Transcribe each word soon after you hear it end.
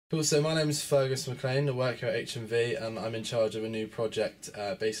Cool, so my name is Fergus McLean, I work here at HMV and I'm in charge of a new project,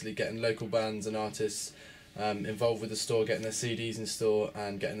 basically getting local bands and artists involved with the store, getting their CDs in store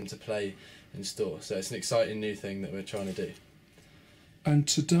and getting them to play in store. So it's an exciting new thing that we're trying to do. And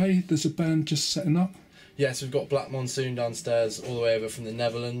today there's a band just setting up? Yes, we've got Black Monsoon downstairs all the way over from the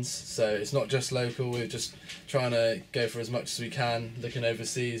Netherlands, so it's not just local, we're just trying to go for as much as we can, looking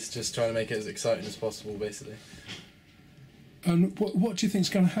overseas, just trying to make it as exciting as possible basically. And what do you think is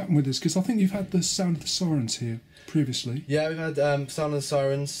going to happen with this? Because I think you've had the Sound of the Sirens here previously. Yeah, we've had Sound of the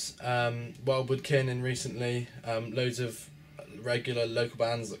Sirens, Wildwood Kin recently, loads of regular local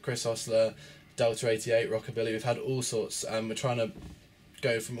bands like Chris Hostler, Delta 88, Rockabilly. We've had all sorts. We're trying to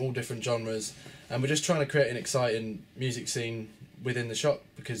go from all different genres, and we're just trying to create an exciting music scene within the shop,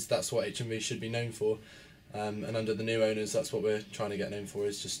 because that's what HMV should be known for. And under the new owners, that's what we're trying to get known for,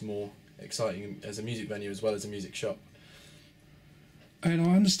 is just more exciting as a music venue as well as a music shop. And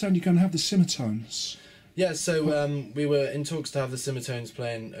I understand you're going to have the Simmertones. Yeah, so we were in talks to have the Simmertones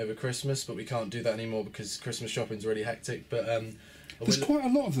playing over Christmas, but we can't do that anymore because Christmas shopping's really hectic. But there's quite a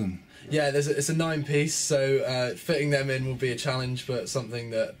lot of them. Yeah, it's a 9-piece, so fitting them in will be a challenge, but something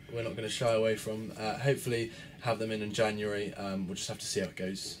that we're not going to shy away from. Hopefully have them in January. We'll just have to see how it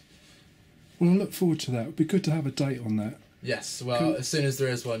goes. Well, I look forward to that. It would be good to have a date on that. Yes, well, as soon as there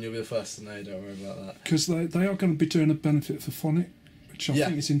is one, you'll be the first to know, don't worry about that. Because they are going to be doing a benefit for Phonic, which I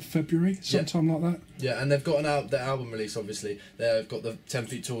think is in February, sometime like that. Yeah, and they've got their album release, obviously. They've got the 10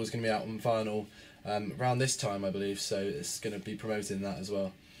 Feet Tall is going to be out on vinyl around this time, I believe, so it's going to be promoting that as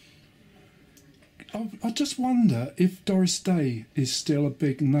well. I just wonder if Doris Day is still a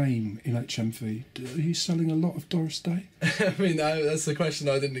big name in HMV. Are you selling a lot of Doris Day? I mean, that's the question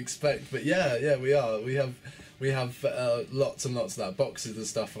I didn't expect, but yeah, we are. We have lots and lots of that, boxes of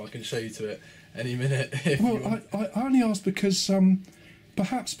stuff, and I can show you to it any minute. Well, I only asked because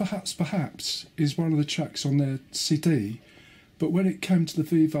Perhaps is one of the tracks on their CD, but when it came to the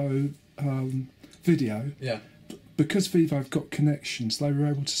Vevo video, because Vevo have got connections, they were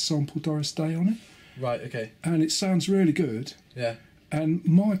able to sample Doris Day on it. Right, okay. And it sounds really good. Yeah. And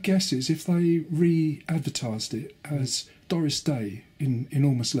my guess is if they re-advertised it as Doris Day in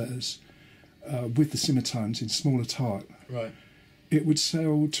enormous letters, with the Simmertones in smaller type, right, it would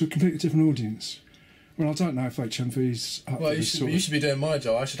sell to a completely different audience. Well, I don't know if HMV's up well, for this you should be doing my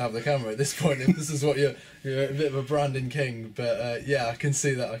job. I should have the camera at this point if this is what you're a bit of a branding king. But yeah, I can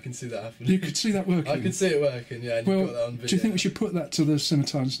see that. I can see that happening. You could see that working. I can see it working. Yeah. And well, you've got that on video. Do you think we should put that to the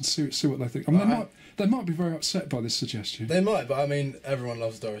Simmertones and see what they think? I mean, they might be very upset by this suggestion. They might, but I mean, everyone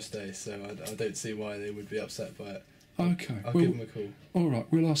loves Doris Day, so I don't see why they would be upset by it. Okay, I'll give them a call. All right,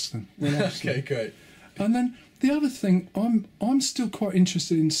 we'll ask them. Okay, great. And then the other thing, I'm still quite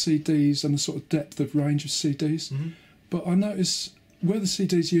interested in CDs and the sort of depth of range of CDs, but I notice where the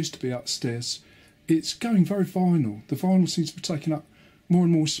CDs used to be upstairs, it's going very vinyl. The vinyl seems to be taking up more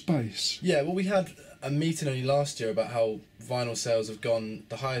and more space. Yeah, well, we had a meeting only last year about how vinyl sales have gone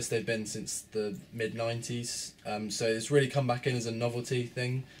the highest they've been since the mid-90s. So it's really come back in as a novelty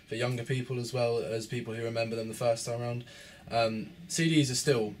thing for younger people as well as people who remember them the first time around. CDs are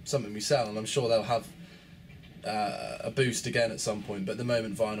still something we sell, and I'm sure they'll have a boost again at some point, but at the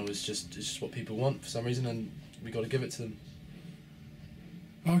moment vinyl is just what people want for some reason, and we got to give it to them.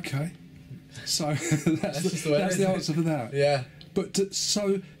 Okay, so that's the answer for that. Yeah, but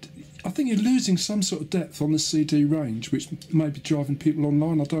so I think you're losing some sort of depth on the CD range, which may be driving people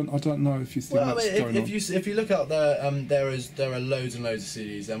online. I don't know if you think that's going on. If you look out there, there are loads and loads of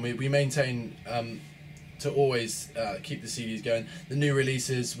CDs, and we maintain to always keep the CDs going. The new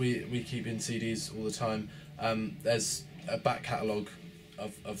releases we keep in CDs all the time. There's a back catalogue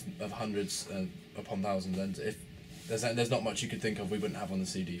of hundreds upon thousands, and if there's not much you could think of we wouldn't have on the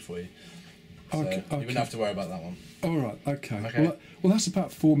CD for you. So you wouldn't have to worry about that one. All right, okay. Well, that's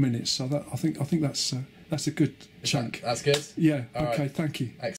about 4 minutes, so I think that's a good chunk. That's good? Yeah, all okay, right. thank you. Excellent.